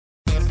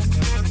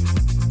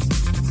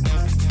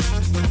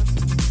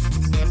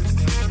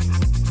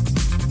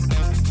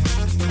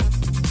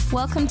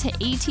Welcome to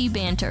AT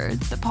Banter,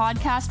 the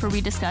podcast where we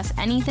discuss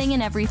anything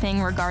and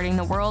everything regarding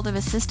the world of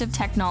assistive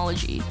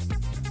technology.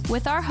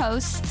 With our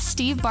hosts,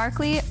 Steve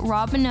Barkley,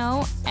 Rob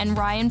Minot, and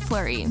Ryan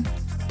Fleury.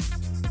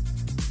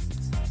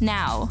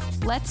 Now,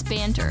 let's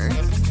banter.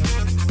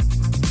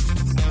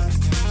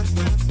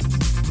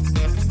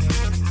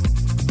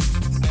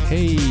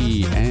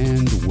 Hey,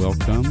 and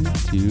welcome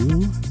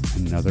to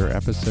another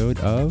episode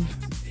of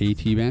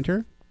AT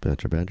Banter.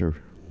 Banter.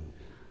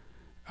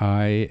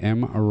 I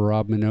am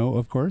Rob Minot,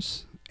 of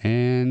course,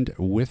 and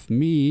with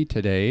me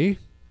today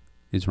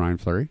is Ryan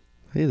Fleury.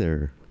 Hey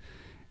there.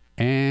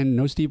 And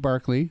no Steve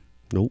Barkley.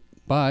 Nope.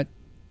 But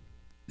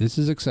this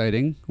is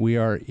exciting. We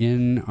are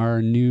in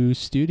our new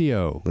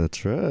studio.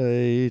 That's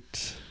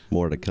right.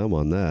 More to come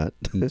on that.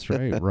 That's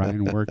right.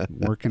 Ryan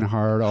working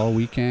hard all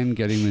weekend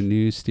getting the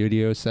new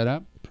studio set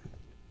up.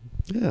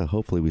 Yeah,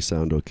 hopefully we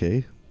sound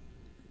okay.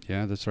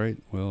 Yeah, that's right.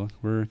 Well,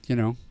 we're,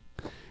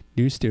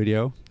 new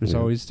studio. There's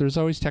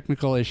always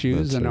technical issues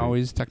That's and right.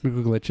 always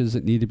technical glitches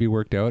that need to be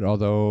worked out.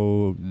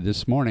 Although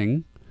this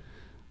morning,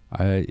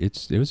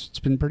 it's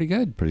been pretty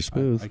good. Pretty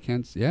smooth.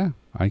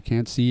 I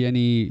can't see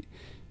any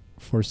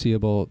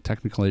foreseeable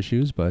technical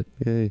issues, but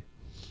Yay.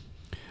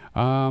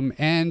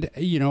 and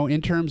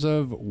in terms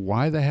of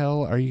why the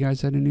hell are you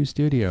guys at a new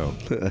studio?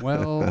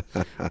 Well,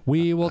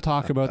 we will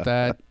talk about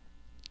that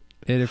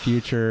in a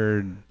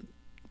future,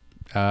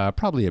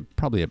 probably a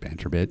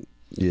banter bit.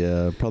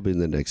 Yeah, probably in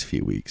the next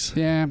few weeks.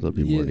 Yeah, There'll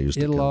be more news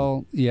to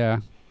come.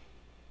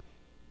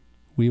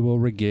 We will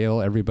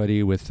regale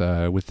everybody with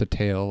the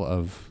tale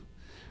of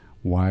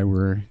why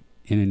we're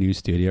in a new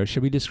studio.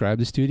 Should we describe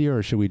the studio,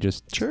 or should we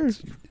just... Sure,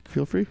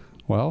 feel free.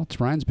 Well, it's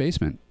Ryan's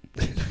basement.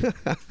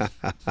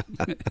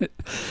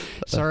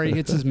 Sorry,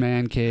 it's his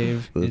man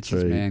cave. That's it's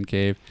his right. man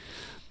cave.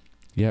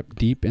 Yep,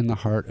 deep in the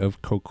heart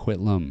of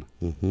Coquitlam,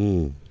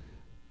 Mm-hmm.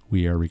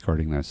 we are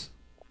recording this.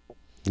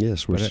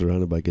 Yes, we're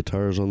surrounded by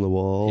guitars on the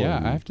wall. Yeah,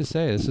 and I have to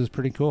say, this is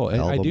pretty cool.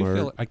 album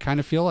art. I kind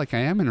of feel like I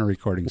am in a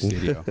recording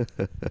studio.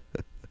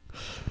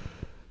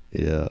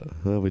 Yeah,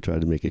 well, we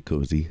tried to make it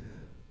cozy.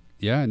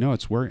 Yeah, no,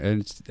 it's work.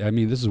 And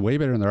this is way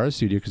better than our other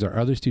studio because our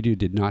other studio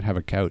did not have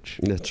a couch.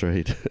 That's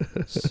right.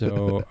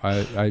 So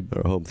I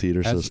Our home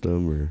theater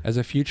system. as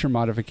a future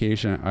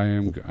modification,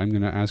 I'm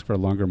going to ask for a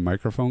longer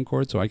microphone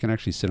cord so I can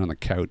actually sit on the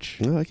couch.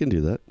 No, I can do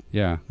that.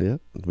 Yeah, Yeah,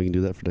 we can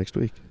do that for next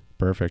week.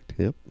 perfect.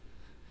 Yep.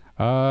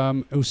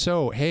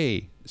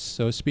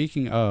 So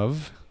speaking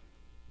of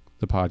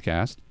the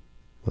podcast,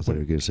 I thought you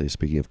were going to say,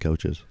 speaking of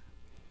couches.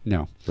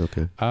 no.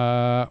 Okay.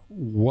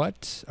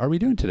 What are we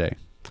doing today?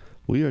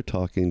 We are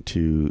talking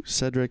to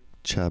Cedric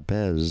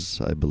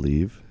Chabez, I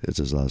believe is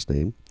his last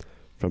name,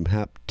 from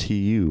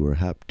Hap2U or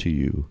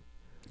Hap2U.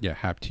 Yeah,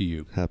 Hap to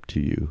you.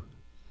 Hap2U.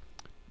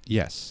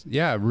 Yes.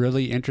 Yeah,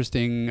 really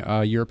interesting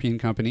European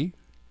company,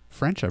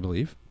 French, I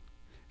believe,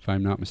 if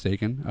I'm not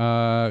mistaken,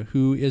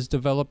 who is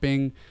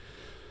developing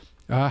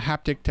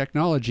haptic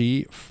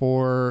technology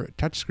for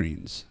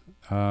touchscreens,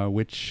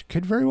 which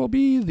could very well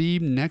be the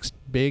next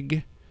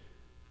big,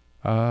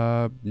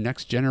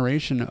 next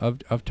generation of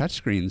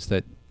touchscreens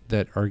that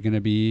are going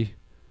to be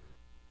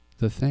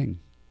the thing.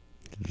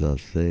 The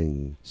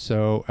thing.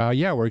 So,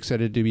 we're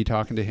excited to be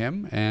talking to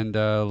him and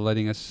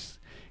giving us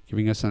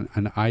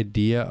an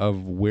idea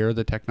of where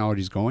the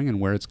technology is going and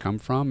where it's come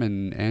from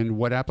and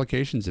what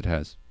applications it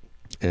has.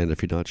 And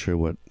if you're not sure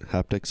what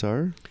haptics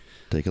are,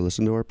 take a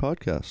listen to our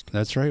podcast.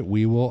 That's right.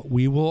 We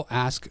will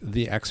ask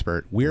the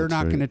expert. We're That's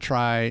not right. going to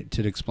try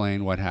to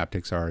explain what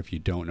haptics are if you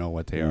don't know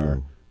what they No.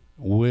 are.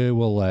 We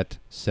will let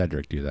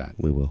Cedric do that.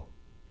 We will.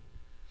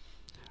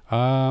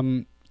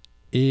 I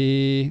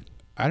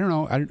don't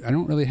know. I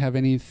don't really have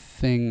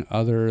anything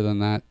other than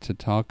that to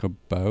talk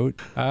about.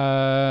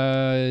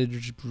 Yeah.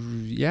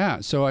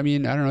 So, I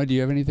don't know. Do you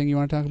have anything you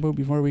want to talk about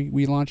before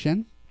we launch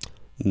in?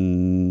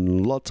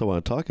 Lots I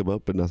want to talk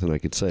about, but nothing I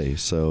could say.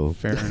 So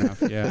Fair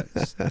enough. Yeah.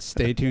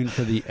 Stay tuned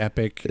for the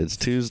epic it's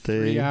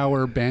Tuesday.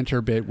 3-hour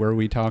banter bit where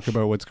we talk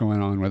about what's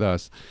going on with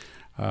us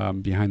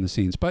behind the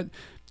scenes. But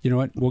you know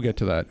what? We'll get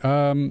to that.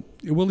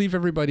 We'll leave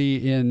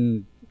everybody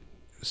in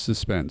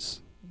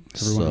suspense.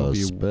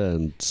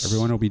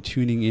 Everyone will be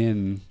tuning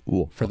in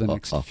for the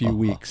next few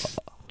weeks,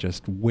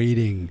 just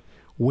waiting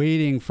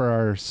for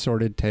our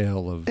sordid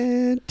tale of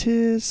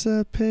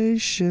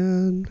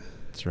Anticipation.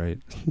 That's right.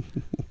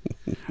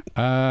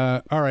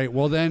 All right.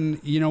 Well, then,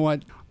 you know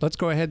what? Let's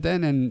go ahead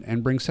then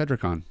and bring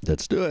Cedric on.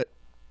 Let's do it.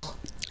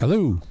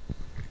 Hello.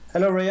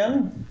 Hello,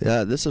 Ryan.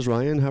 Yeah, this is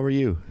Ryan. How are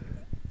you?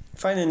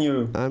 Fine, and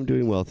you? I'm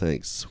doing well,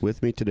 thanks.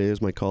 With me today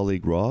is my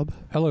colleague Rob,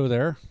 Hello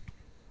there.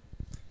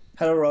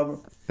 Hello,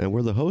 Rob. and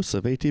we're the hosts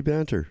of AT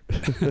Banter.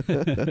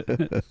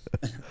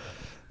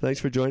 Thanks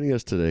for joining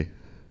us today.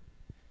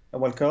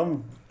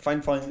 Welcome.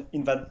 Fine for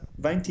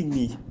inviting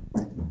me.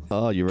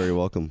 Oh, you're very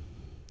welcome.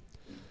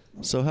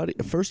 So,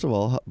 first of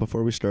all,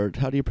 before we start,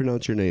 how do you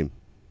pronounce your name?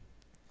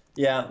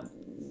 Yeah.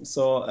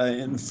 So,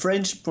 in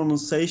French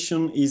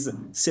pronunciation is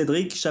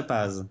Cédric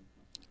Chapaz.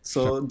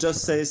 So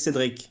just say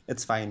Cédric.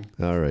 It's fine.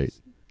 All right.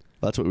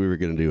 That's what we were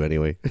going to do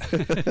anyway.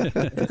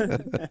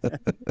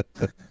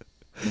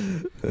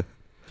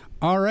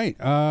 All right.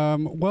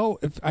 Well,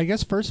 I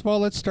guess first of all,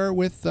 let's start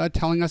with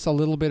telling us a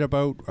little bit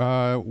about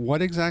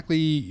what exactly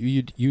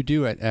you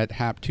do at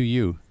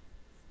Hap2U.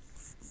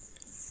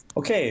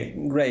 Okay,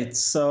 great.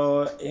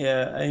 So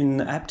in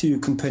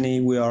Hap2U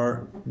company, we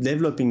are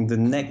developing the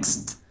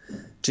next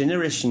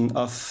generation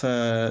of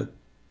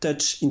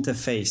touch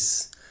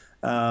interface.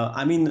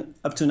 I mean,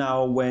 up to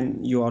now,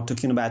 when you are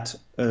talking about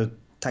a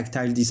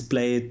tactile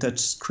display, touch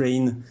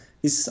screen,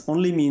 this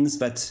only means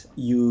that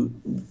you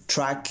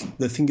track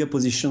the finger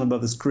position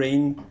above the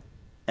screen,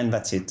 and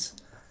that's it.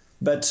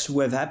 But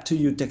with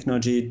Hap2U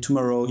technology,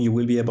 tomorrow you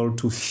will be able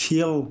to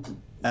feel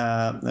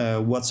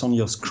what's on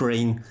your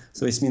screen.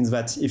 So this means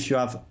that if you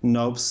have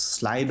knobs,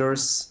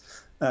 sliders,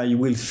 you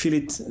will feel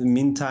it. In the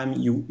meantime,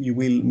 you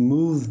will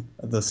move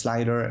the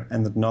slider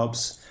and the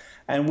knobs.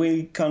 And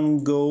we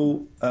can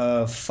go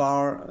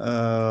far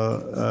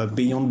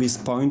beyond this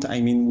point. I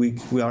mean,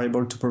 we are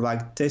able to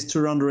provide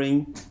texture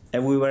rendering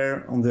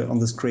everywhere on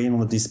the screen, on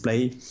the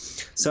display.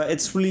 So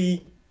it's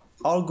really,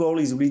 our goal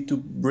is really to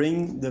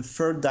bring the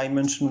third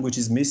dimension, which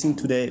is missing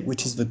today,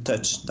 which is the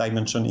touch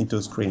dimension, into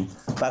the screen.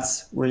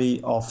 That's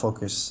really our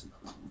focus.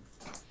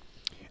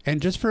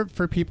 And just for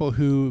people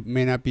who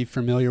may not be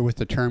familiar with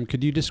the term,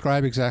 could you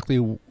describe exactly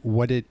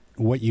what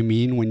you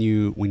mean when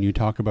you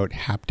talk about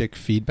haptic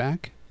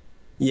feedback?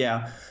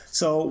 Yeah.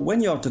 So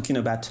when you're talking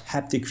about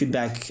haptic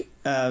feedback,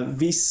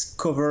 this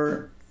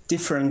covers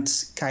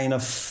different kind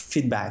of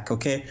feedback.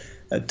 Okay.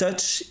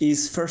 Touch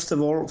is first of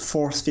all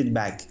force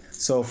feedback.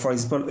 So for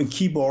example, a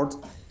keyboard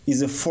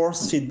is a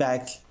force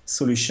feedback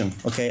solution.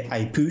 Okay.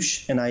 I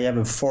push and I have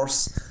a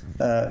force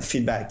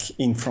feedback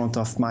in front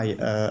of my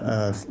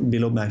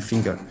below my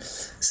finger.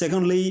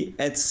 Secondly,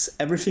 it's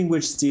everything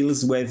which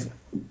deals with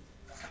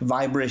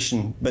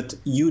vibration, but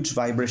huge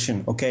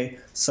vibration, okay,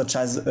 such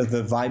as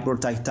the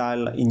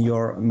vibrotactile in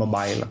your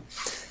mobile.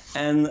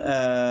 And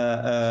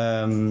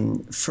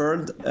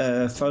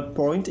third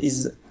point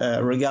is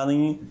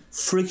regarding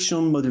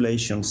friction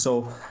modulation.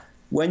 So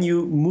when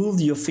you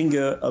move your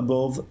finger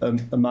above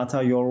a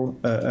material,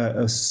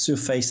 a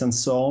surface, and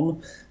so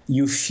on,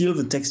 you feel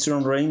the texture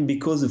rendering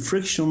because the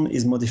friction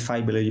is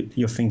modified by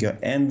your finger.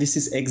 And this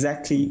is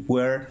exactly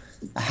where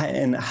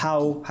and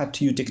how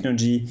Hap2U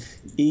technology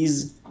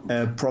is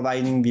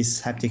providing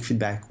this haptic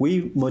feedback.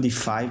 We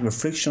modify the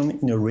friction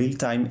in a real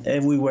time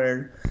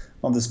everywhere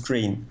on the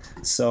screen.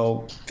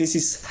 So this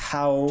is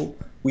how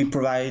we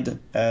provide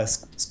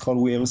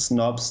scroll wheels,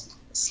 knobs,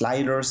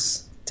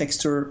 sliders,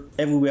 texture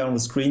everywhere on the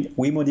screen.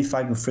 We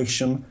modify the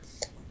friction,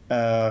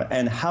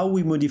 and how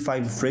we modify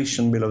the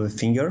friction below the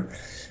finger.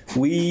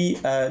 We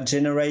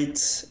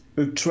generate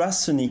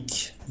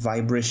ultrasonic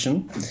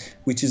vibration,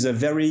 which is a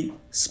very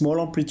small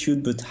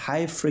amplitude but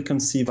high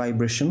frequency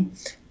vibration.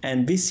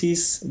 And this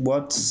is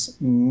what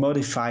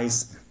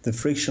modifies the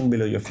friction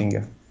below your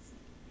finger.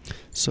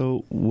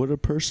 So would a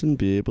person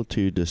be able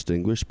to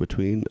distinguish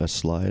between a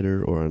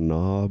slider or a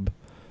knob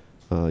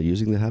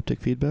using the haptic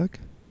feedback?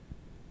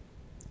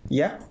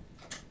 Yeah.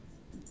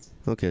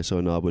 Okay, so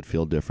a knob would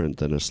feel different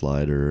than a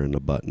slider and a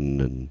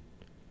button and...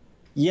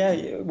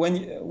 Yeah, when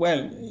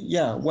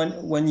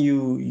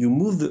you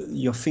move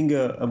your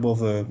finger above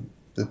the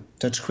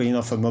touchscreen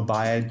of a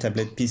mobile,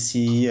 tablet,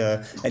 PC,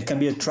 it can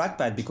be a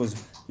trackpad because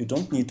you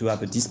don't need to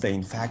have a display,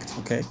 in fact,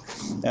 okay?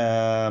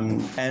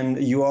 And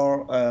you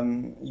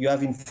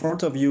have in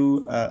front of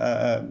you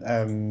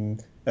a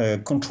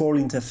control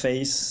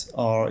interface,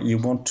 or you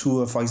want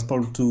to, for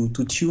example, to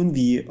tune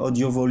the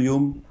audio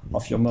volume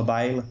of your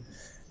mobile,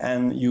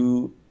 and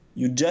you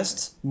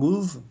just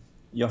move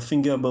your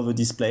finger above the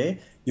display.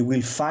 You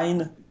will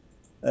find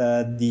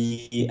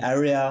the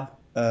area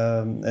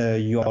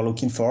you are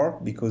looking for,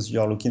 because you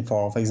are looking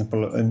for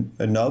example,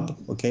 a knob,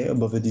 okay,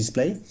 above the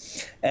display,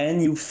 and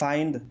you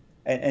find,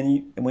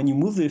 when you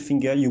move the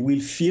finger, you will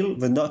feel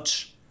the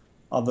notch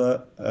of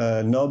the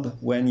knob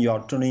when you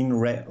are turning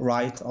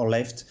right or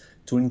left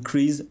to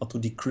increase or to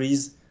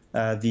decrease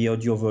the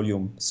audio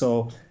volume.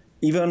 So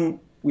even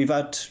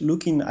without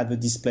looking at the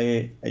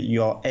display,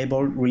 you are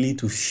able really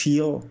to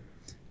feel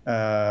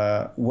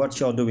what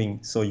you're doing.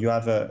 So you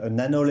have an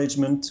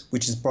acknowledgement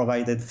which is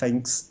provided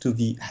thanks to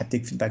the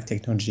haptic feedback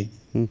technology.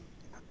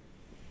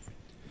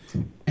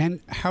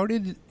 And how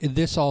did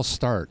this all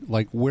start?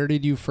 Like, where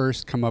did you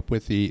first come up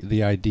with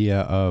the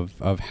idea of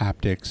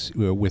haptics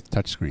with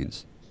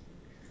touchscreens?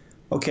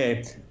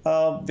 Okay,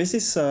 this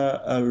is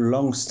a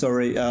long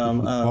story.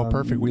 Oh,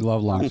 perfect. We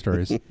love long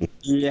stories.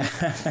 Yeah.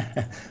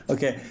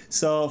 Okay.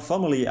 So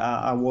formerly,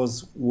 I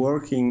was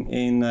working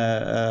in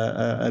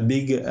a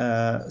big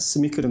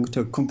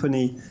semiconductor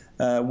company,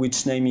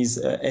 which name is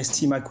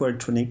ST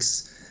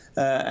Microelectronics.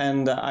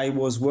 And I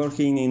was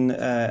working in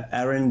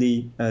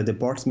R&D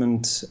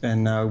department,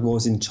 and I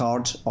was in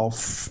charge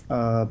of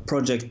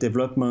project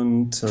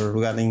development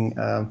regarding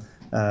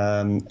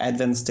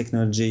advanced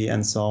technology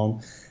and so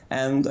on.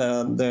 And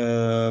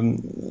the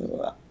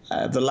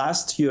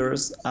last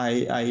years,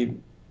 I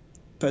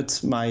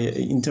put my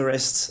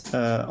interest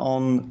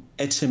on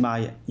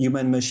HMI,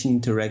 human-machine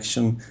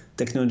interaction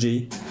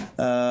technology,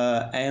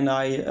 and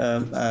I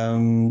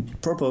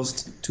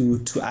proposed to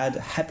add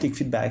haptic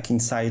feedback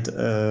inside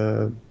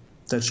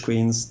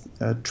touchscreens,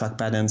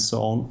 trackpad, and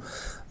so on.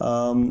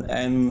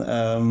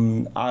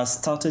 I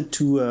started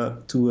to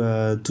do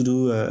a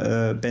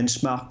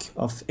benchmark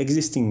of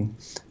existing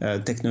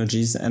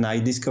technologies, and I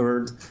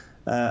discovered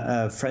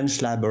a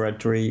French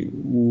laboratory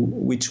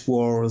which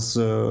was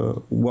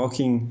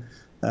working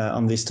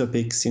on this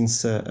topic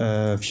since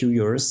a few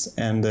years,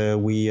 and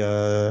we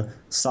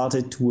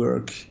started to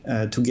work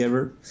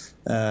together.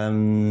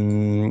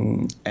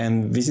 And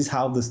this is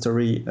how the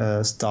story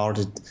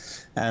started.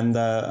 And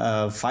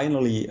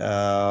finally,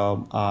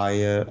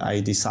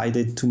 I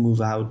decided to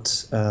move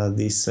out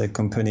this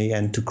company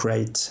and to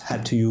create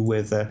Hap2U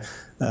with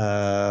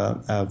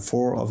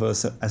 4 of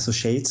us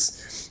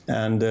associates.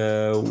 And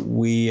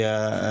we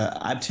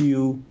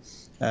Hap2U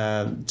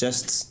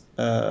just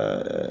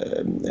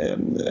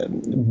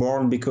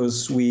born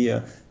because we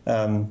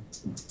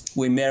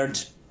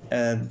merged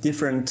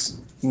different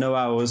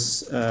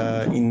know-hows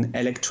in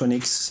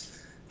electronics,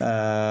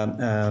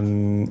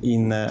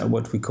 in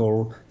what we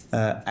call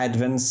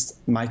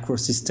advanced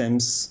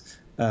microsystems,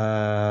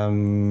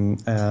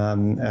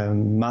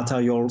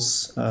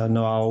 materials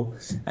know-how,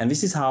 and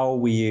this is how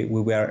we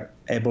were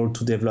able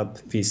to develop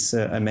this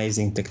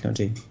amazing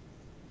technology.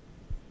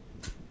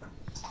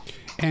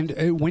 And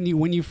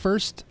when you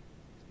first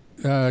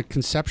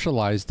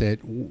conceptualized it,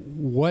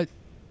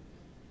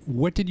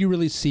 what did you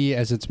really see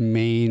as its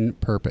main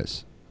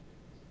purpose?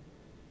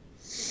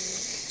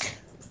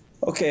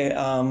 Okay,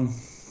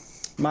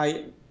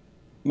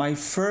 my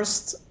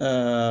first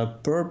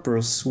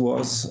purpose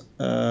was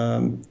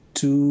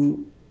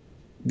to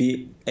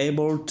be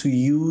able to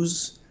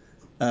use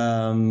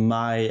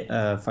my,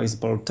 for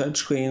example,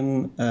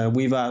 touchscreen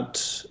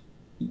without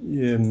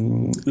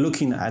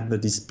looking at the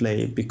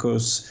display,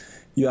 because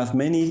you have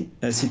many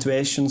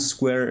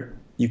situations where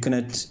you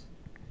cannot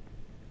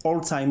all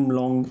time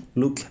long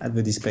look at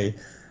the display.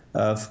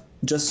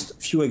 Just a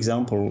few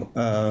examples.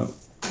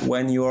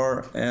 When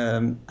you're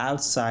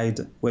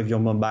outside with your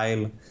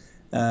mobile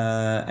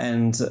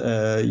and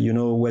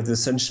with the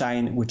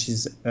sunshine, which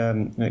is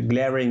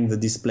glaring the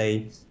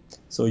display,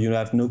 so you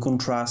have no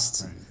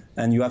contrast,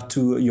 and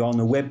you're on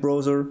a web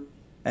browser,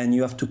 and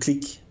you have to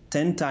click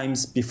 10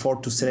 times before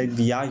to select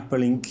the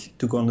hyperlink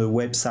to go on the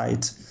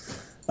website.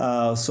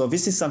 So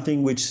this is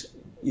something which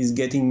is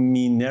getting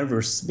me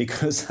nervous,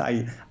 because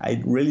I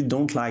really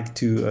don't like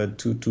to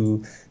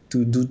do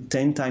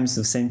 10 times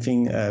the same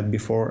thing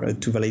before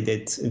to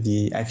validate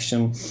the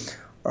action.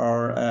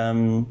 Or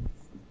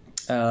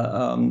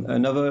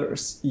another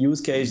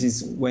use case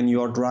is when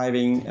you are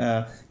driving,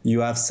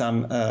 you have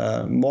some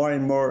more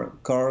and more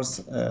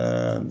cars,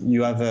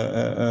 you have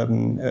a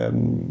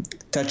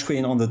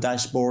touchscreen on the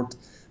dashboard,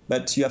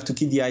 but you have to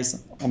keep the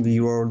eyes on the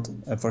road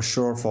for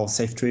sure, for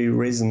safety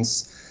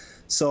reasons.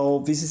 So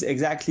this is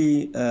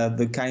exactly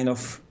the kind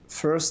of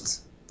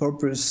first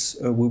purpose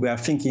we were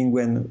thinking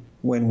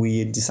when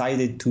we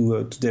decided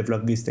to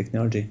develop this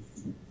technology.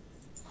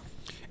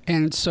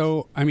 And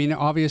so, I mean,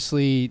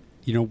 obviously,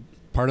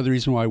 part of the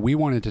reason why we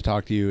wanted to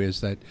talk to you is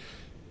that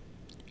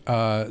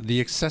the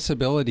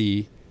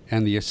accessibility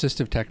and the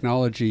assistive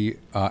technology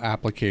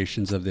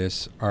applications of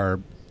this are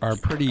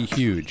pretty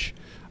huge.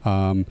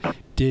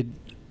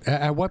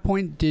 At what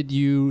point did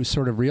you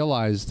sort of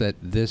realize that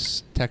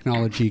this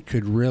technology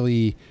could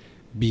really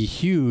be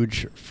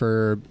huge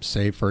for,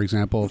 say, for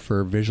example,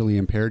 for visually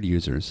impaired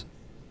users?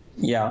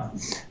 Yeah,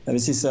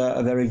 this is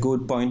a very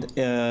good point.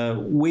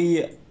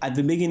 We, at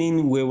the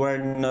beginning, we were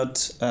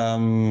not,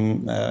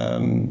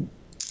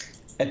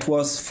 it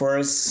was for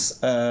us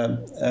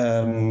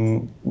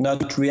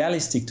not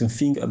realistic to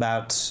think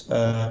about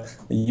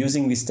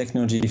using this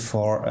technology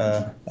for,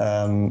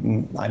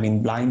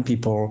 blind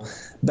people.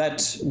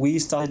 But we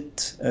started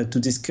to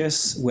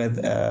discuss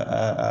with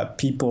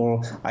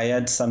people. I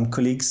had some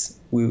colleagues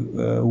who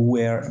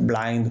were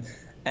blind,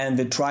 and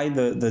they tried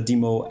the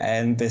demo,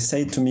 and they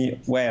said to me,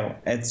 well,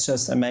 it's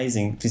just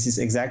amazing. This is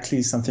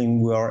exactly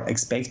something we are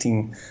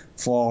expecting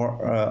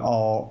for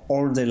our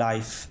all-day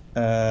life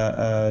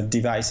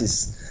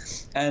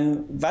devices.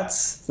 And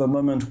that's the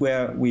moment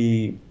where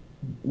we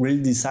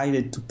really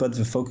decided to put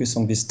the focus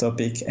on this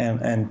topic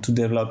and to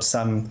develop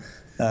some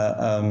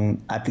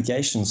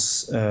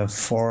applications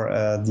for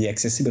the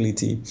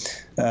accessibility.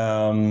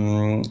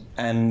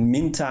 And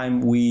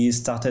meantime, we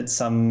started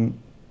some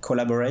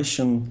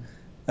collaboration,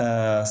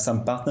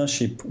 some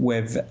partnership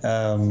with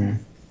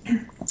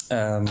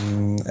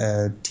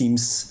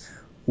teams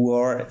who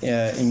are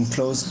in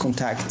close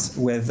contact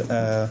with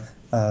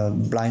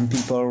blind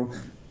people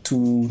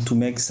to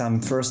make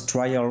some first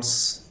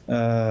trials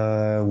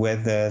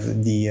with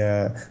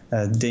the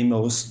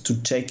demos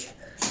to check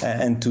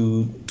and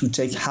to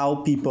check how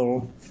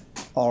people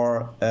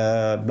are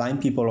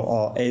blind people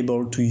are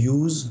able to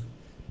use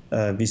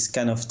this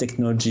kind of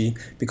technology,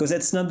 because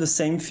it's not the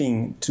same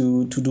thing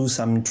to do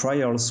some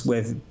trials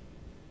with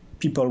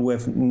people who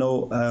have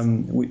no,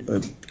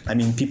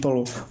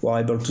 people who are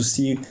able to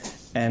see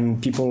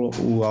and people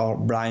who are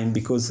blind,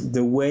 because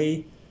the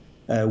way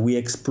we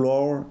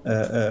explore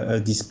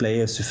a display,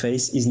 a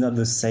surface, is not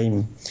the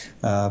same.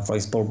 For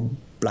example,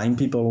 blind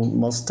people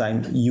most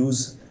time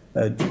use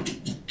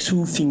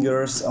 2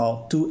 fingers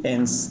or 2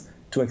 hands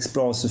to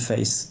explore a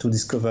surface, to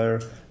discover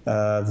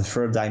the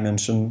third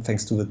dimension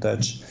thanks to the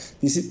touch.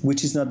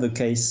 Which is not the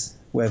case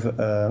with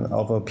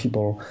other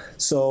people.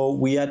 So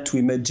we had to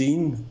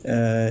imagine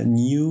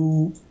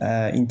new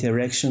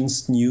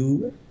interactions,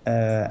 new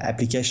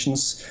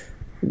applications,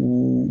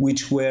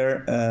 which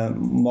were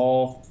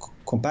more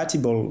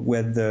compatible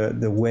with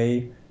the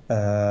way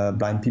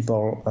blind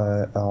people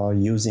are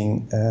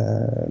using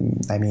the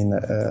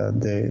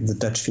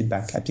touch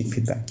feedback, haptic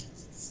feedback.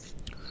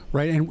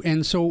 Right,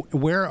 and so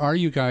where are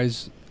you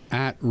guys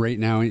at right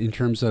now in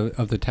terms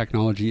of the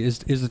technology? Is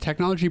the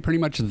technology pretty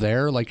much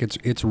there? Like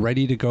it's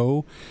ready to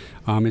go?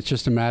 It's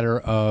just a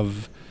matter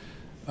of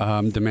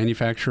the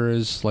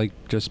manufacturers like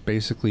just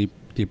basically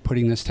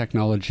putting this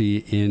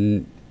technology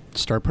in,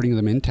 start putting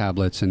them in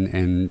tablets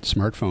and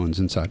smartphones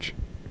and such.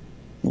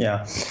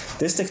 Yeah,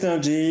 this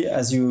technology,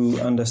 as you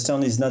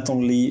understand, is not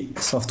only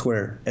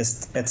software;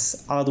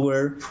 it's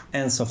hardware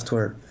and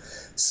software.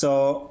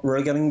 So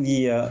regarding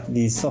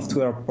the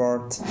software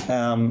part,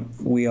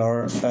 we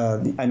are,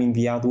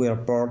 the hardware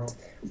part,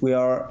 we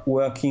are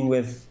working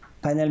with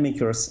panel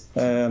makers,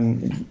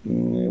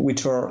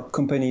 which are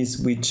companies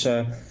which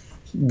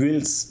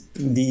builds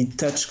the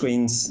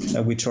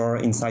touchscreens which are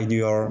inside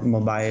your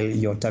mobile,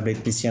 your tablet,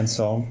 PC, and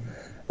so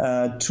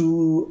on,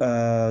 to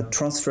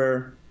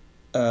transfer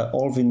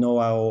all the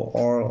know-how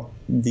or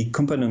the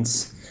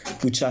components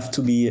which have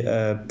to be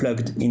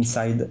plugged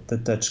inside the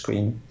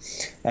touchscreen.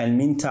 And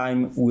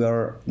meantime, we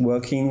are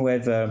working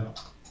with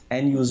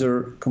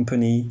end-user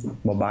company,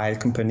 mobile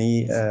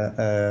company,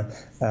 for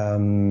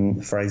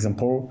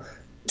example,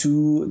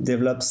 to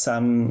develop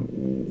some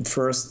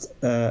first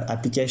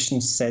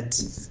application set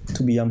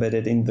to be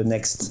embedded in the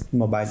next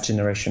mobile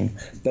generation.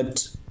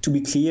 But to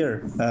be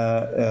clear,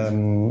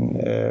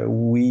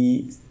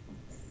 we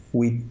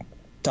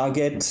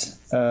target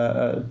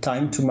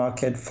time to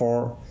market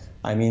for,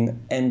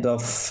 end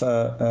of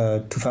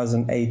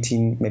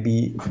 2018,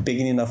 maybe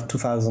beginning of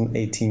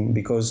 2018,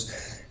 because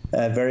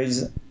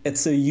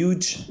it's a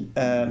huge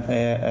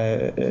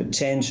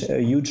change,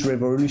 a huge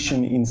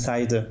revolution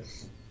inside the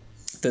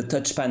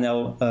touch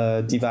panel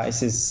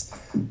devices.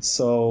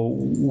 So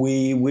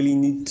we really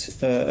need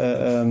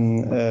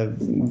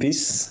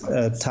this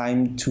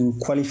time to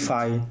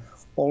qualify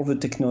all the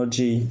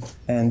technology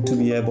and to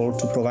be able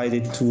to provide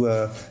it to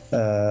a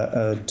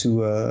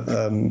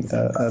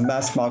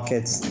mass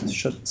market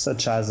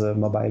such as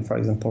mobile, for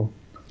example.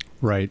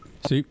 Right.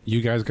 So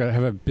you guys got to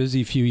have a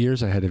busy few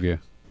years ahead of you.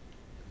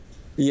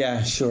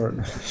 Yeah, sure.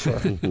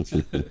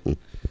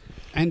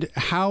 And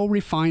how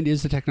refined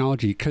is the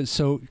technology?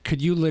 So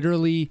could you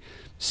literally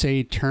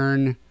say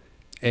turn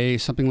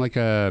something like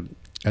a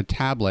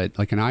tablet,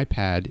 like an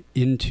iPad,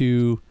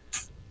 into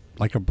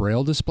like a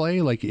Braille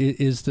display? Like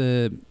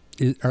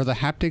are the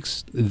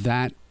haptics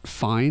that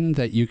fine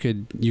that you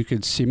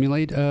could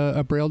simulate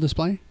a Braille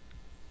display?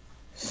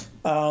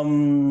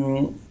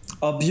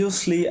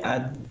 Obviously,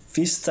 at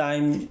this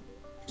time,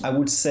 I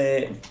would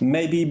say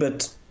maybe,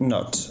 but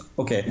not.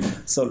 Okay,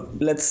 so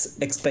let's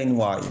explain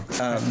why.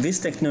 This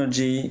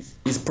technology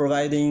is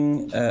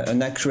providing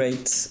an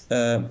accurate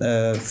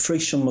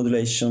friction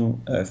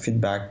modulation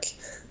feedback,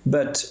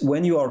 but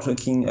when you are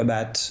talking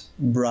about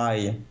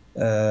Braille,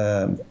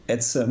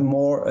 it's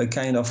more a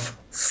kind of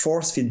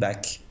force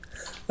feedback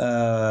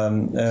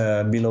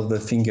below the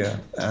finger.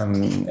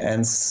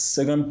 And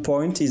second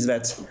point is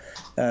that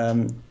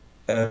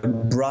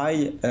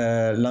Braille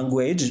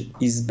language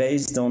is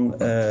based on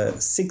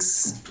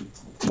 6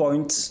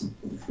 points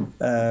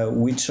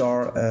which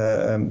are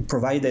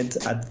provided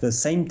at the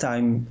same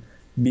time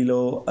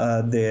below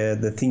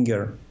the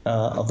finger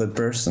of the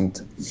person.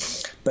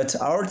 But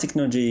our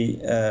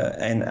technology,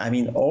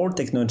 all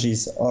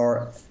technologies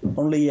are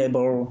only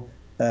able,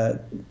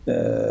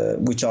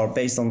 which are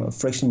based on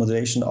friction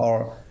modulation,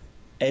 are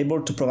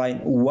able to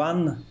provide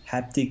one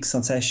haptic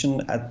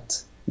sensation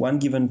at one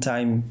given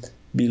time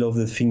below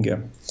the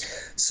finger.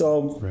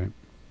 So right.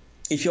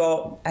 If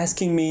you're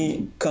asking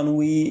me, can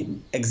we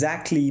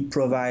exactly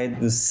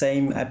provide the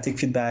same haptic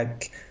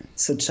feedback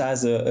such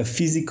as a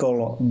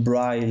physical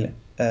Braille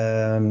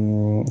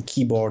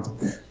keyboard?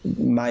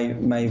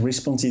 My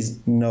response is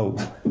no.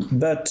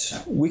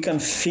 But we can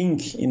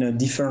think in a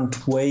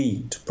different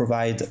way to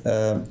provide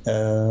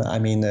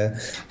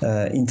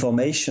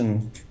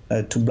information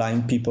to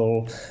blind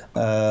people,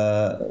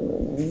 but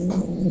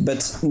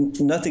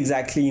not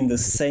exactly in the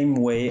same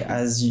way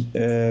as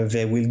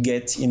they will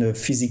get in a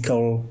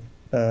physical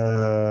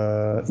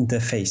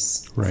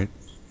interface. Right.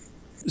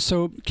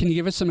 So can you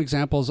give us some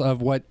examples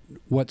of what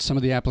some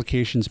of the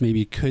applications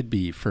maybe could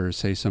be for,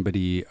 say,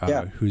 somebody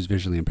who's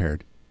visually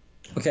impaired?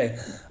 Okay,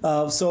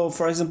 so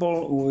for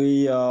example,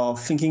 we are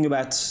thinking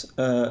about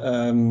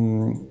a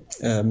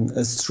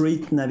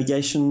street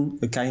navigation,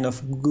 a kind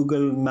of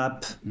Google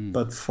map,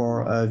 but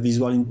for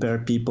visually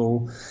impaired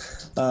people.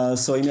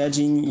 So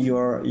imagine you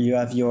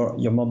have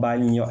your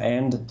mobile in your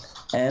hand,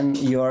 and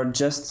you are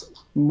just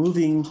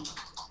moving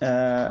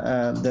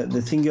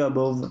the finger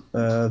above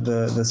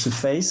the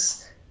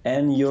surface,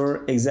 and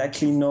you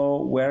exactly know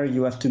where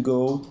you have to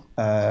go.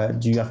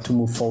 Do you have to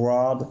move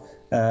forward?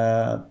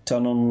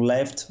 Turn on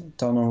left,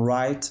 turn on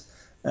right,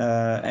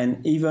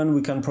 and even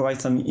we can provide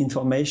some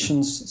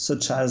information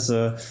such as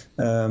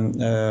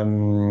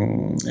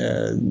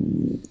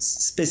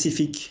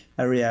specific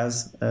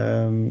areas,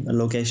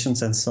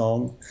 locations, and so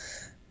on.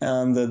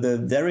 And the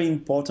very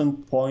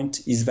important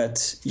point is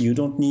that you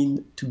don't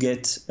need to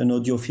get an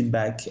audio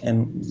feedback.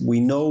 And we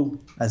know,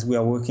 as we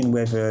are working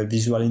with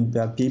visually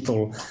impaired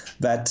people,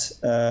 that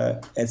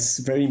it's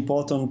very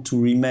important to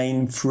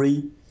remain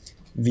free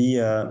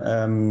via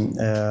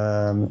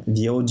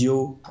the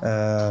audio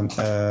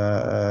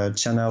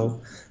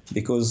channel,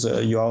 because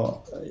when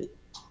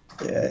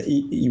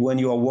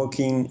you are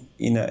working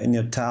in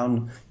a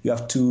town, you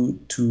have to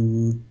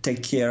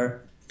take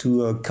care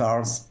to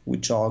cars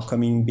which are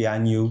coming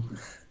behind you.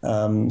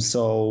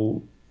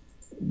 So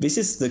this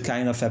is the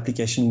kind of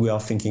application we are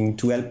thinking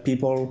to help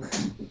people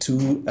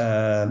to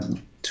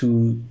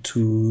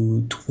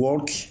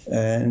work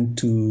and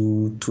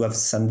to have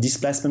some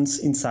displacements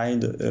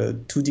inside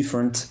two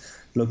different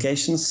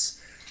locations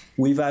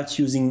without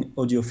using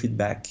audio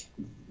feedback.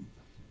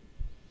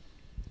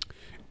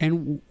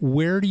 And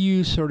where do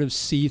you sort of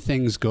see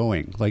things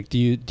going? Like, do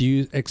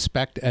you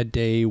expect a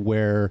day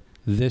where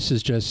this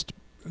is just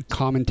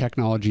common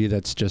technology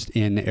that's just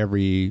in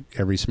every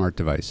smart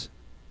device?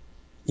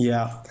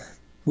 Yeah,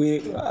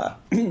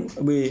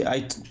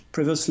 I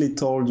previously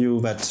told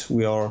you that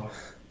we are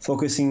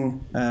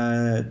focusing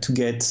to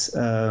get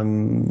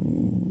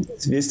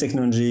this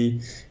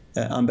technology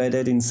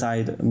embedded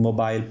inside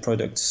mobile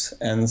products,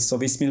 and so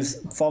this means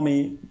for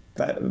me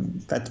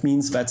that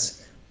means that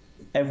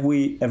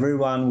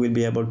everyone will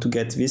be able to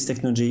get this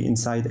technology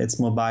inside its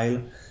mobile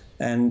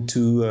and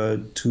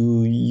to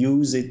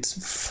use it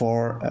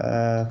for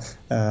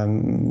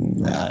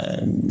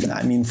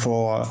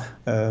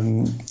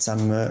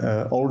some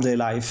all-day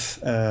life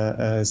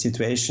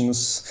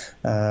situations,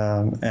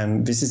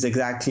 and this is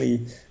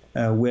exactly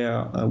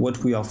where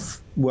what we are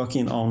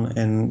working on,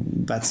 and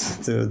that's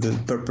the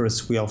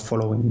purpose we are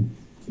following.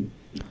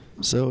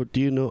 So do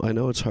you know, I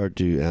know it's hard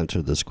to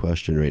answer this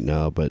question right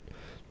now, but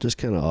just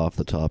kind of off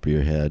the top of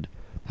your head,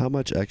 how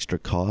much extra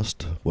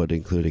cost would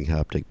including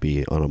haptic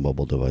be on a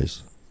mobile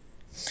device?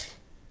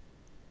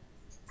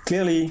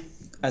 Clearly,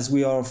 as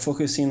we are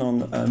focusing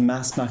on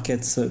mass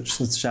markets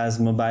such as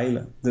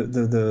mobile,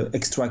 the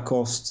extra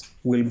cost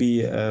will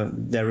be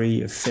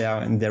very fair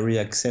and very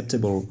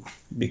acceptable,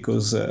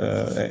 because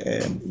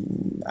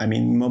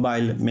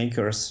mobile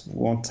makers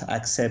won't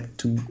accept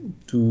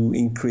to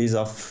increase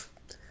of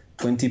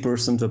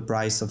 20% the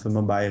price of a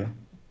mobile.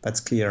 That's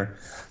clear.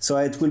 So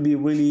it will be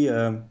really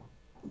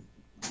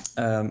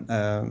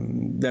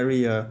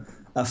very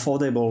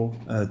affordable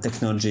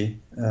technology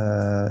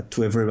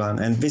to everyone,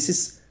 and this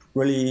is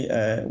really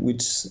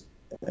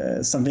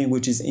something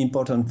which is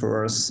important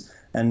for us,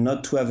 and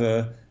not to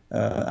have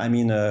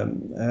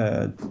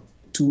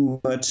too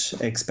much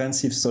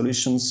expensive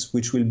solutions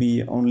which will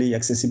be only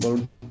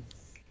accessible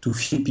to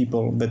few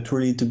people, but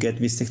really to get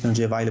this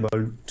technology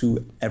available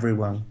to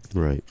everyone.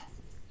 Right.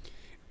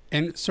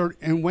 And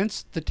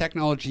once the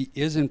technology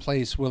is in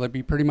place, will it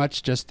be pretty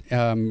much just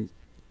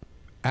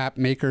app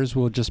makers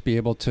will just be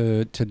able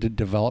to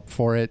develop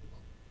for it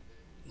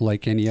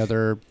like any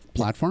other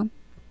platform?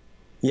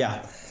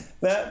 Yeah,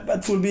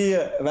 that will be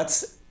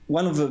that's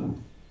one of the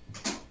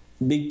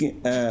big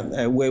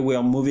way we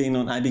are moving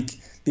on IBIC,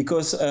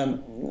 because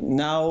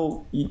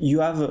now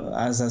you have,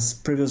 as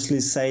previously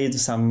said,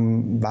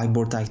 some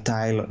vibro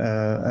tactile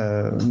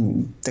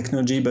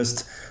technology,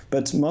 but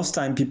most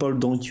time people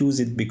don't use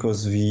it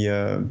because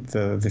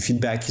the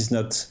feedback is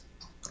not,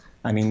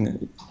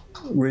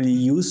 really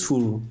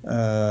useful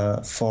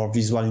for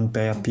visually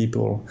impaired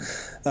people.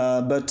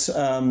 But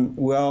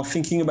we are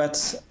thinking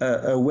about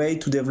a way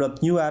to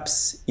develop new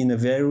apps in a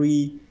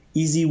very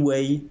easy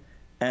way,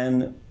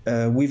 and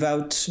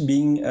without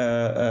being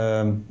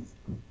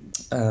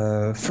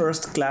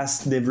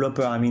first-class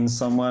developer,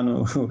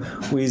 someone who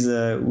is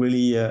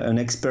really an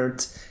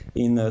expert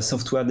in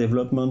software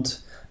development.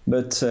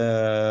 But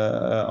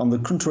on the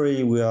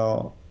contrary, we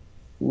are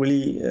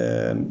really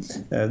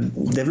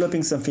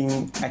developing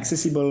something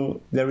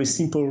accessible, very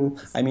simple.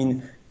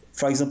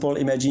 For example,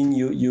 imagine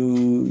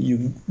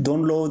you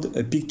download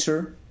a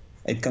picture.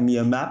 It can be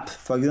a map,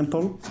 for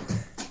example,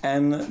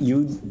 and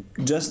you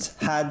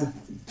just add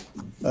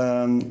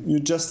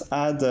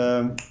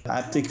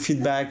haptic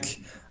feedback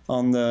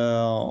on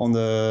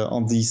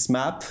this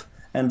map,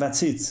 and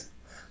that's it.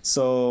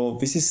 So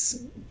this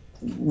is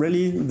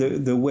really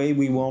the way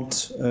we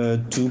want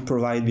to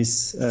provide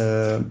this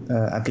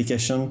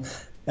application,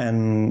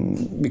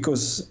 and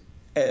because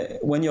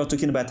when you're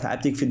talking about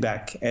haptic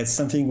feedback, it's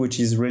something which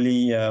is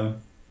really,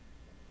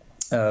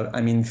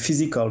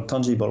 physical,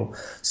 tangible.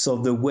 So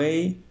the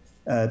way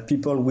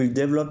people will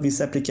develop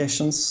these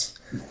applications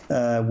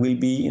will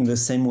be in the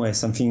same way,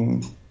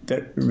 something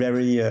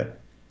very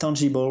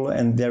tangible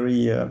and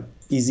very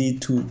easy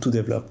to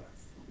develop.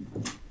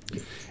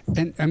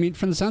 And I mean,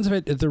 from the sounds of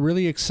it, the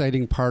really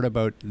exciting part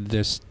about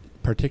this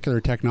particular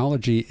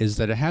technology is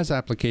that it has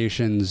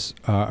applications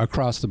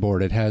across the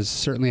board. It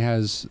certainly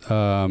has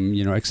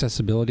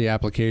accessibility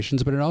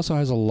applications, but it also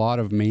has a lot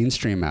of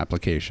mainstream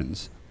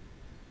applications.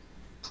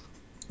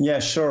 Yeah,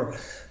 sure.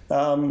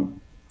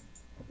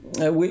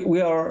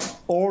 We are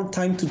all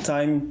time to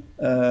time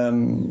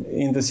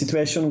in the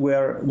situation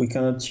where we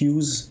cannot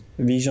use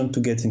vision to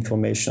get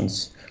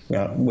informations.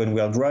 When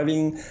we are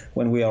driving,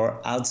 when we are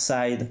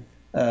outside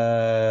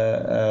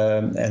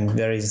and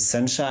there is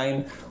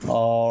sunshine,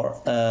 or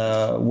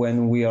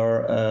when we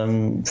are,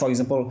 for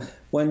example,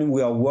 when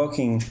we are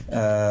working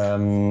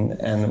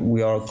and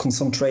we are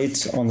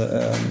concentrate on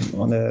a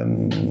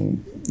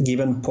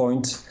given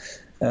point.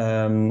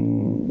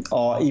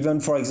 Or even,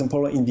 for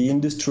example, in the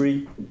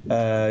industry,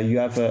 you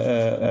have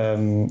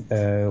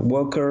a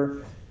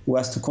worker who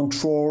has to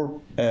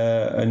control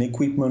an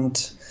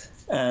equipment,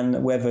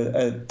 and we have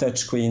a touch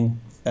screen.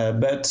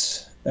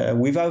 But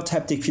without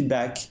haptic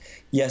feedback,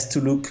 he has to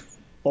look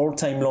all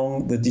time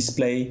long the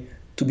display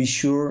to be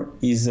sure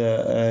he's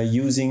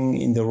using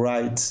in the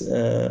right,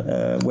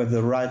 with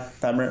the right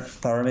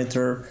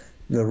parameter,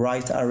 the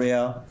right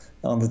area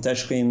on the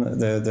touchscreen,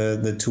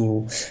 the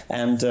tool.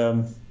 And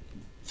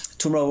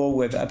tomorrow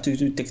with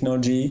Aptitude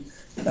technology,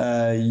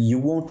 you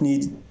won't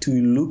need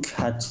to look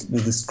at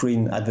the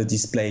screen, at the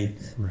display.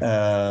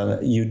 Right.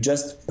 You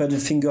just put a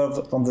finger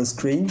on the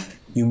screen,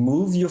 you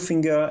move your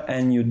finger,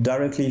 and you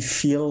directly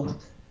feel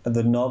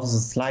the knobs, the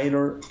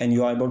slider, and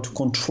you are able to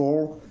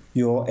control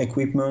your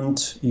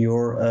equipment,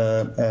 your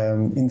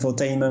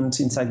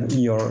infotainment inside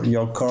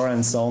your car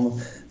and so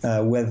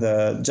on, with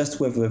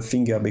the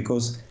finger,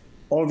 because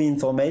all the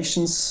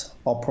informations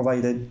are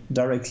provided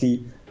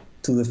directly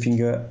to the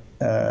finger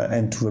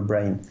and to the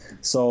brain.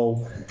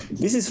 So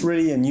this is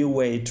really a new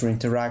way to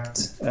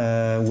interact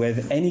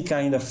with any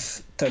kind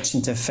of touch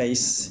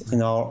interface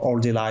in our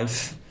all-day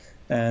life.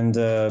 And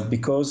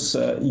because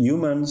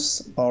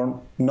humans are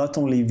not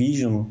only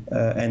vision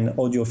and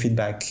audio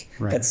feedback,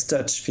 right. It's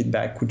touch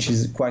feedback, which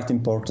is quite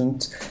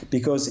important,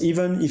 because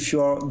even if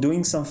you are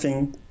doing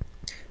something,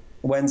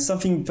 when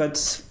something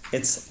puts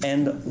its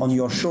hand on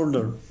your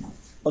shoulder,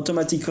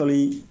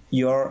 automatically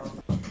you're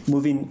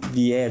moving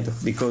the head,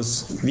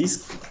 because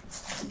this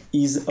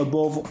is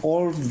above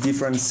all the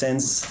different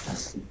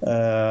sense,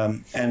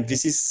 and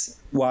this is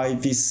why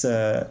this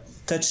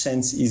touch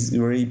sense is a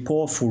very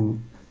powerful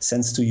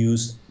sense to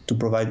use to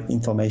provide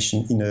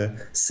information in a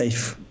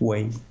safe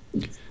way.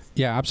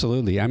 Yeah,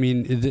 absolutely. I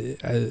mean,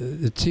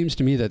 it seems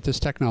to me that this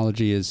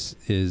technology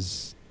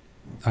is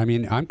I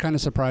mean, I'm kind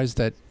of surprised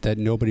that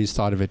nobody's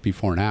thought of it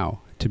before now,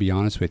 to be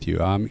honest with you,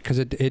 because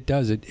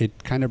it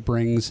kind of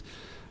brings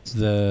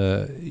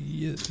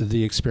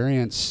the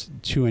experience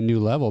to a new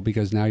level,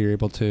 because now you're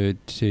able to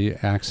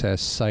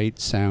access sight,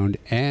 sound,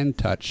 and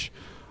touch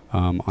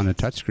on a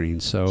touchscreen.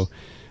 So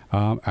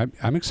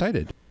I'm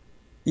excited.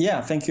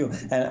 Yeah, thank you.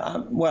 And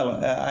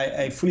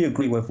I fully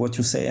agree with what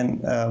you say.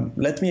 And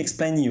let me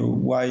explain you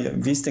why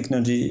this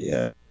technology,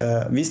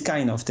 this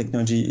kind of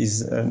technology,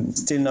 is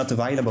still not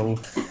available.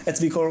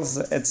 It's because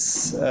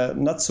it's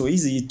not so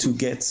easy to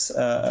get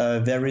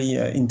a very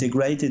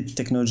integrated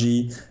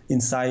technology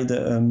inside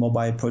a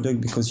mobile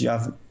product, because you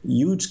have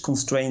huge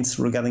constraints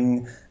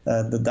regarding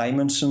the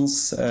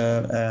dimensions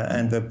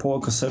and the power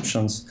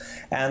consumptions.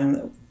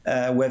 And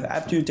with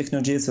Aptitude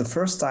technology, it's the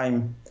first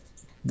time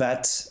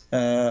that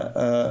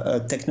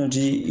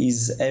technology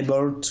is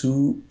able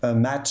to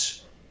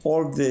match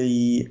all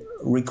the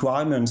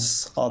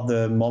requirements of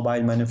the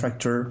mobile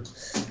manufacturer,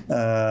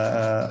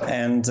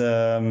 and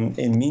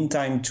in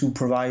meantime to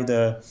provide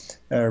a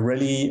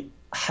really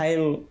high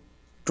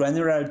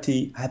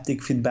granularity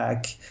haptic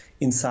feedback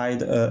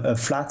inside a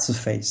flat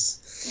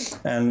surface.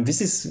 And this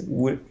is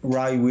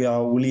why we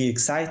are really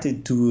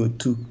excited to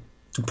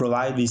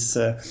provide this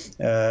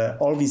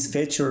all these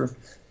features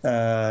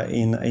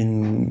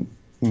in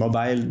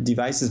mobile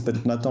devices,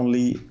 but not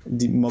only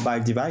the mobile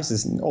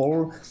devices, in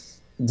all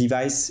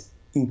device,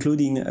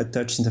 including a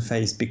touch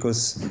interface,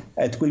 because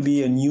it will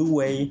be a new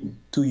way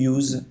to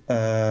use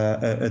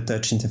a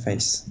touch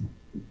interface.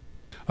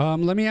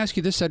 Let me ask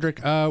you this,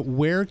 Cedric.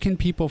 Where can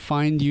people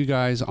find you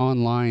guys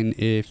online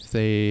if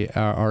they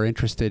are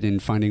interested in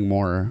finding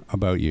more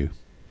about you?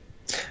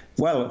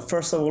 Well,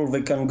 first of all,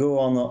 they can go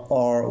on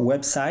our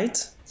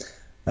website,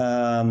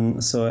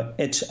 so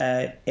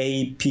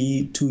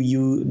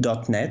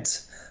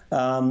hap2u.net.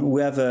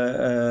 We have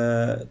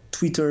a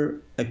Twitter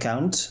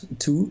account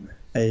too,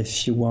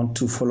 if you want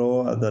to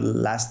follow the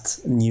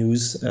last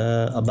news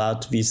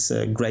about this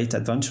great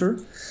adventure.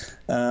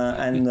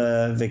 And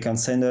they can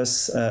send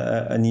us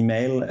an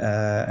email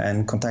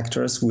and contact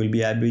us. We'll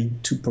be happy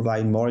to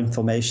provide more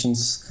information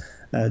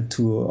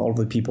to all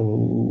the people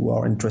who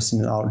are interested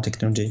in our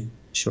technology.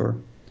 Sure.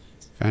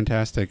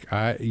 Fantastic.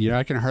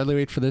 I can hardly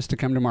wait for this to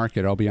come to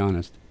market, I'll be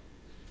honest.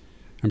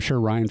 I'm sure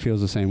Ryan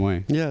feels the same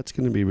way. Yeah, it's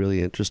going to be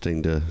really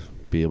interesting to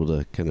be able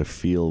to kind of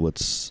feel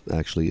what's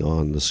actually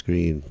on the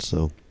screen.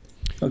 So,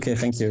 okay,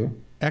 thank you.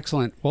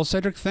 Excellent. Well,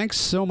 Cedric, thanks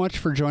so much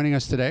for joining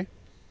us today.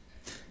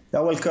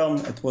 You're welcome.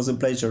 It was a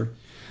pleasure.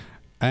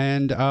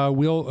 And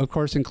we'll, of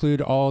course,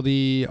 include all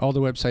the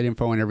website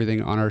info and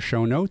everything on our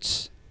show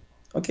notes.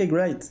 Okay,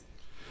 great.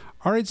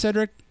 All right,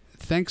 Cedric,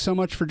 thanks so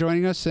much for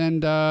joining us,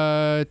 and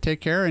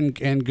take care,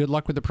 and good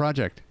luck with the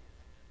project.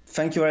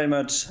 Thank you very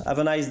much. Have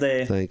a nice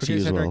day. Thanks, Okay, you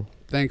as Cedric, well.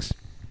 thanks.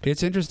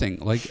 It's interesting.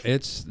 Like,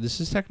 this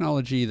is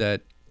technology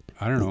that,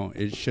 I don't know,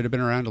 it should have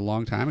been around a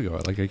long time ago.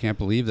 Like, I can't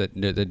believe that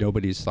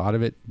nobody's thought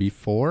of it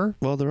before.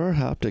 Well, there are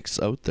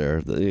haptics out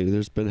there.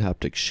 There's been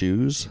haptic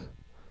shoes.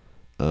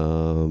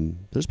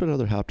 There's been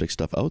other haptic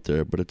stuff out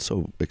there, but it's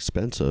so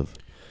expensive,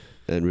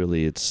 and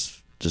really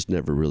it's just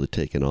never really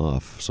taken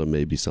off. So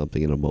maybe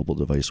something in a mobile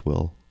device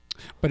will.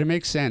 But it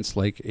makes sense.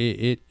 Like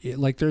it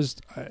like there's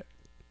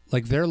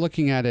like they're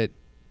looking at it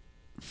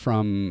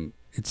from,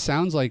 it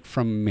sounds like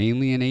from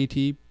mainly an AT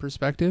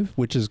perspective,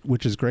 which is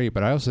great.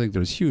 But I also think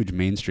there's huge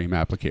mainstream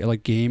application,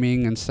 like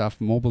gaming and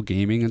stuff, mobile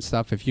gaming and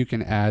stuff. If you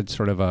can add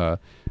sort of a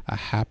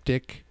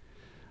haptic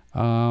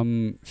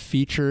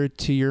feature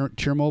to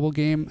your mobile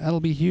game,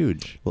 that'll be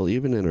huge. Well,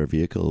 even in our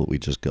vehicle we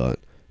just got,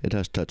 it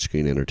has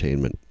touchscreen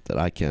entertainment that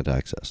I can't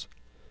access.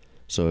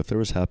 So if there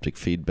was haptic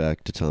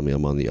feedback to tell me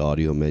I'm on the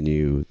audio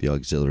menu, the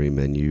auxiliary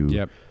menu,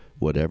 Yep.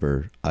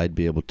 whatever, I'd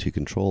be able to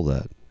control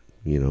that,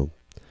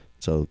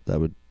 So that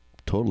would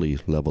totally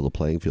level the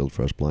playing field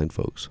for us blind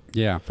folks.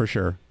 Yeah, for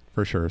sure.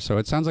 So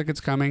it sounds like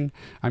it's coming.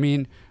 I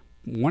mean,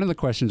 one of the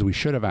questions we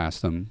should have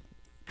asked them,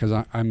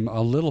 because I'm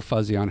a little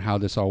fuzzy on how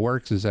this all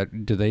works, is that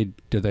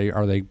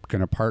are they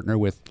going to partner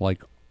with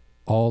like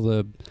all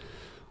the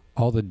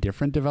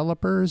different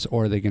developers,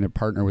 or are they going to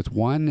partner with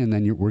one, and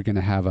then we're going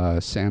to have a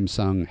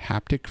Samsung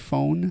haptic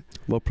phone?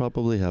 We'll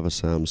probably have a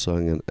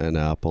Samsung and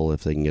Apple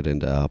if they can get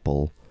into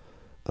Apple.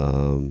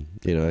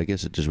 I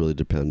guess it just really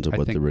depends on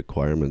what the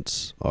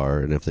requirements are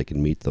and if they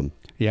can meet them.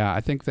 Yeah,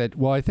 I think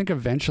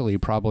eventually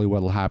probably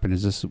what will happen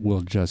is this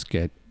will just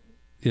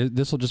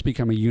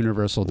become a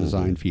universal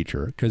design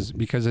feature, because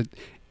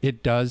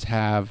it does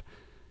have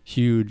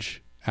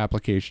huge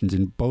applications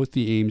in both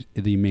the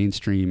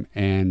mainstream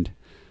and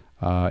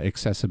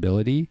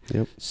accessibility.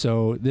 Yep.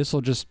 So this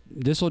will just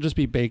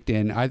be baked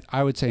in.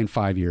 I would say in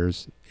 5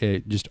 years,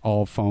 just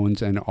all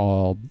phones and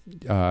all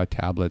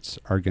tablets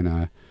are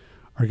gonna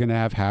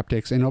have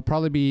haptics, and it'll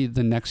probably be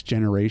the next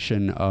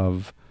generation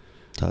of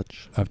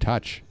touch.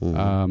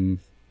 Mm-hmm.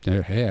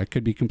 Hey, I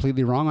could be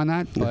completely wrong on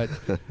that, but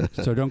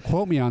so don't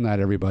quote me on that,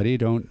 everybody.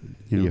 Don't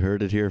you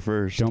heard it here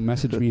first. Don't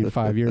message me in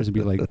 5 years and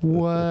be like,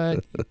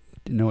 "What?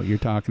 Didn't know what you're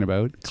talking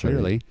about." That's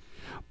clearly, right.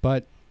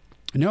 But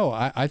no,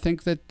 I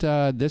think that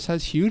this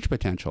has huge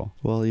potential.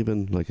 Well,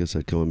 even like I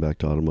said, going back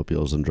to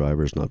automobiles and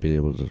drivers not being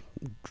able to,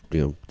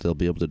 they'll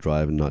be able to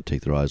drive and not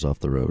take their eyes off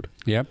the road.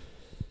 Yep.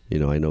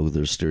 I know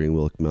there's steering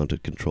wheel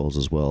mounted controls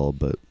as well,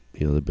 but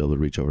they'll be able to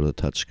reach over to the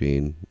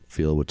touchscreen,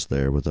 feel what's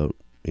there without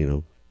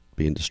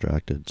being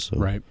distracted. So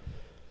right.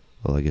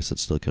 Well, I guess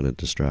it's still kind of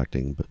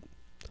distracting, but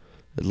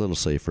a little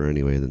safer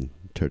anyway than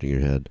turning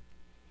your head.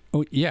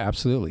 Oh yeah,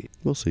 absolutely.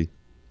 We'll see.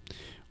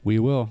 We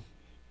will.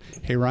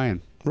 Hey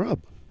Ryan.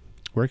 Rob.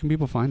 Where can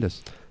people find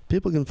us?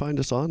 People can find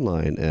us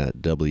online at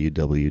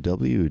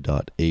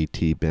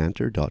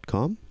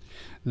www.atbanter.com.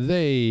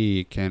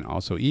 They can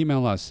also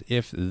email us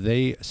if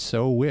they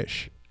so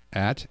wish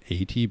at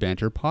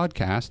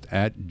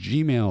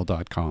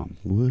atbanterpodcast@gmail.com.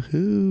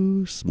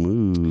 Woohoo!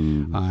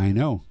 Smooth. I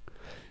know.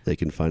 They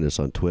can find us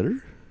on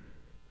Twitter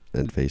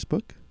and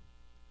Facebook.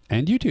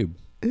 And YouTube.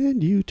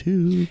 And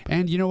YouTube.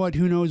 And you know what?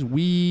 Who knows?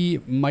 We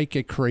might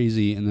get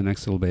crazy in the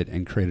next little bit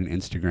and create an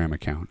Instagram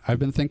account. I've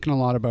been thinking a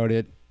lot about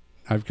it.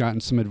 I've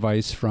gotten some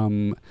advice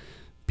from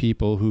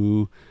people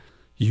who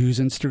use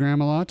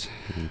Instagram a lot.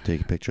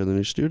 Take a picture of the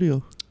new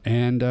studio.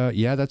 And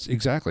that's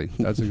exactly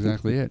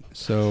it.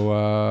 So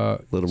a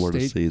little more to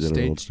see than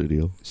an old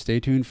studio. Stay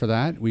tuned for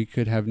that. We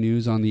could have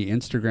news on the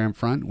Instagram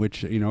front,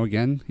 which,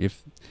 again,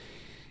 if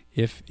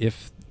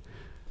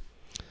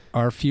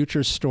our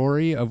future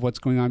story of what's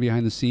going on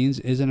behind the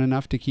scenes isn't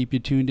enough to keep you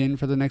tuned in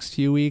for the next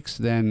few weeks,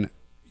 then,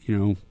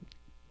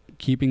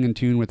 keeping in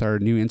tune with our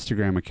new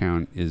Instagram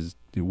account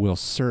will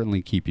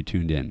certainly keep you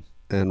tuned in.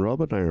 And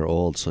Rob and I are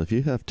old, so if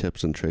you have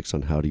tips and tricks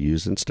on how to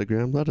use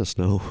Instagram, let us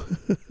know.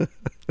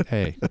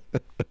 Hey.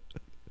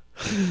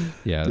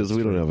 Yeah. Because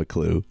we don't have a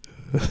clue.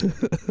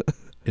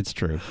 It's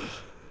true.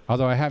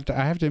 Although I have to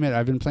admit,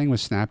 I've been playing with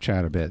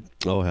Snapchat a bit.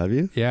 Oh, have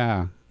you?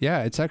 Yeah.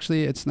 Yeah. It's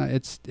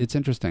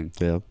interesting.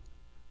 Yeah.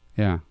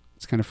 Yeah.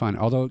 It's kind of fun.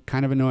 Although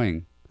kind of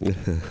annoying.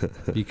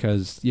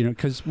 because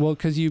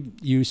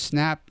you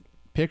snap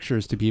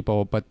pictures to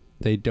people, but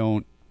they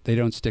don't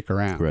stick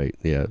around. Right.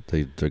 Yeah.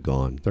 They're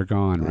gone. They're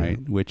gone. Right.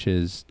 Which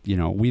is,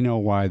 we know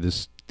why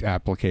this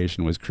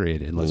application was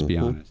created. Let's be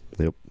honest.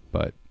 Yep.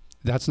 But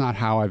That's not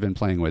how I've been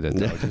playing with it,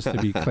 though. Just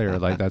to be clear,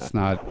 like that's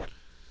not.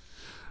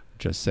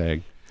 Just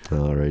saying.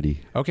 Alrighty.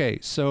 Okay,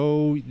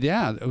 so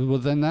yeah, well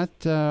then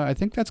that I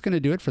think that's going to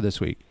do it for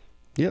this week.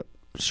 Yep.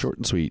 Short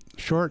and sweet.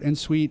 Short and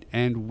sweet,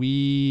 and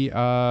we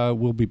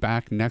will be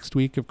back next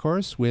week, of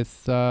course.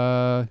 With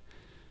do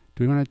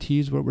we want to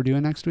tease what we're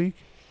doing next week?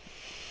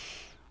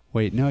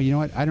 Wait, no. You know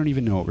what? I don't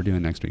even know what we're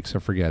doing next week, so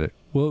forget it.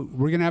 We're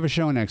going to have a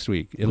show next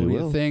week. It'll be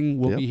a thing.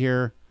 We'll be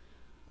here.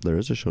 There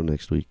is a show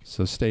next week,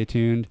 so stay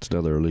tuned. It's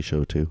another early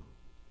show too.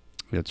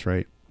 That's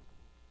right.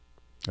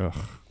 Ugh.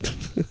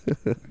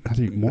 I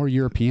think more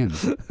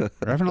Europeans. We're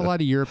having a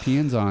lot of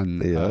Europeans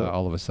on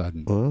all of a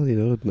sudden. Well,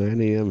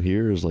 9 a.m.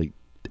 here is like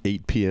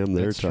 8 p.m.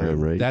 their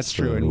time, right? That's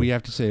true. And we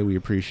have to say we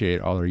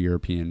appreciate all our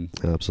European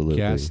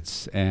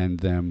guests and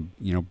them,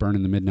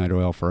 burning the midnight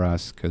oil for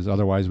us, because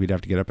otherwise we'd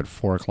have to get up at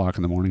 4 o'clock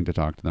in the morning to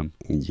talk to them.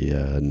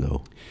 Yeah,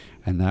 no.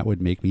 And that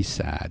would make me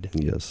sad.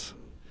 Yes.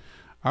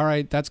 All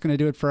right. That's going to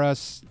do it for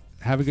us.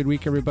 Have a good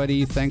week,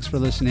 everybody. Thanks for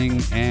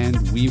listening,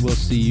 and we will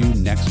see you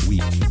next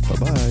week.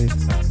 Bye-bye.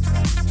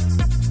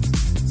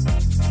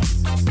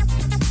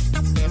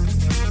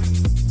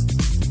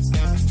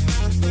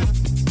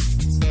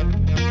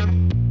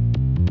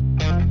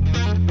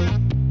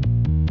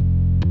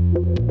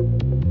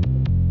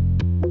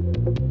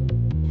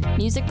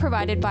 Music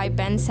provided by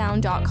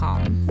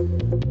bensound.com.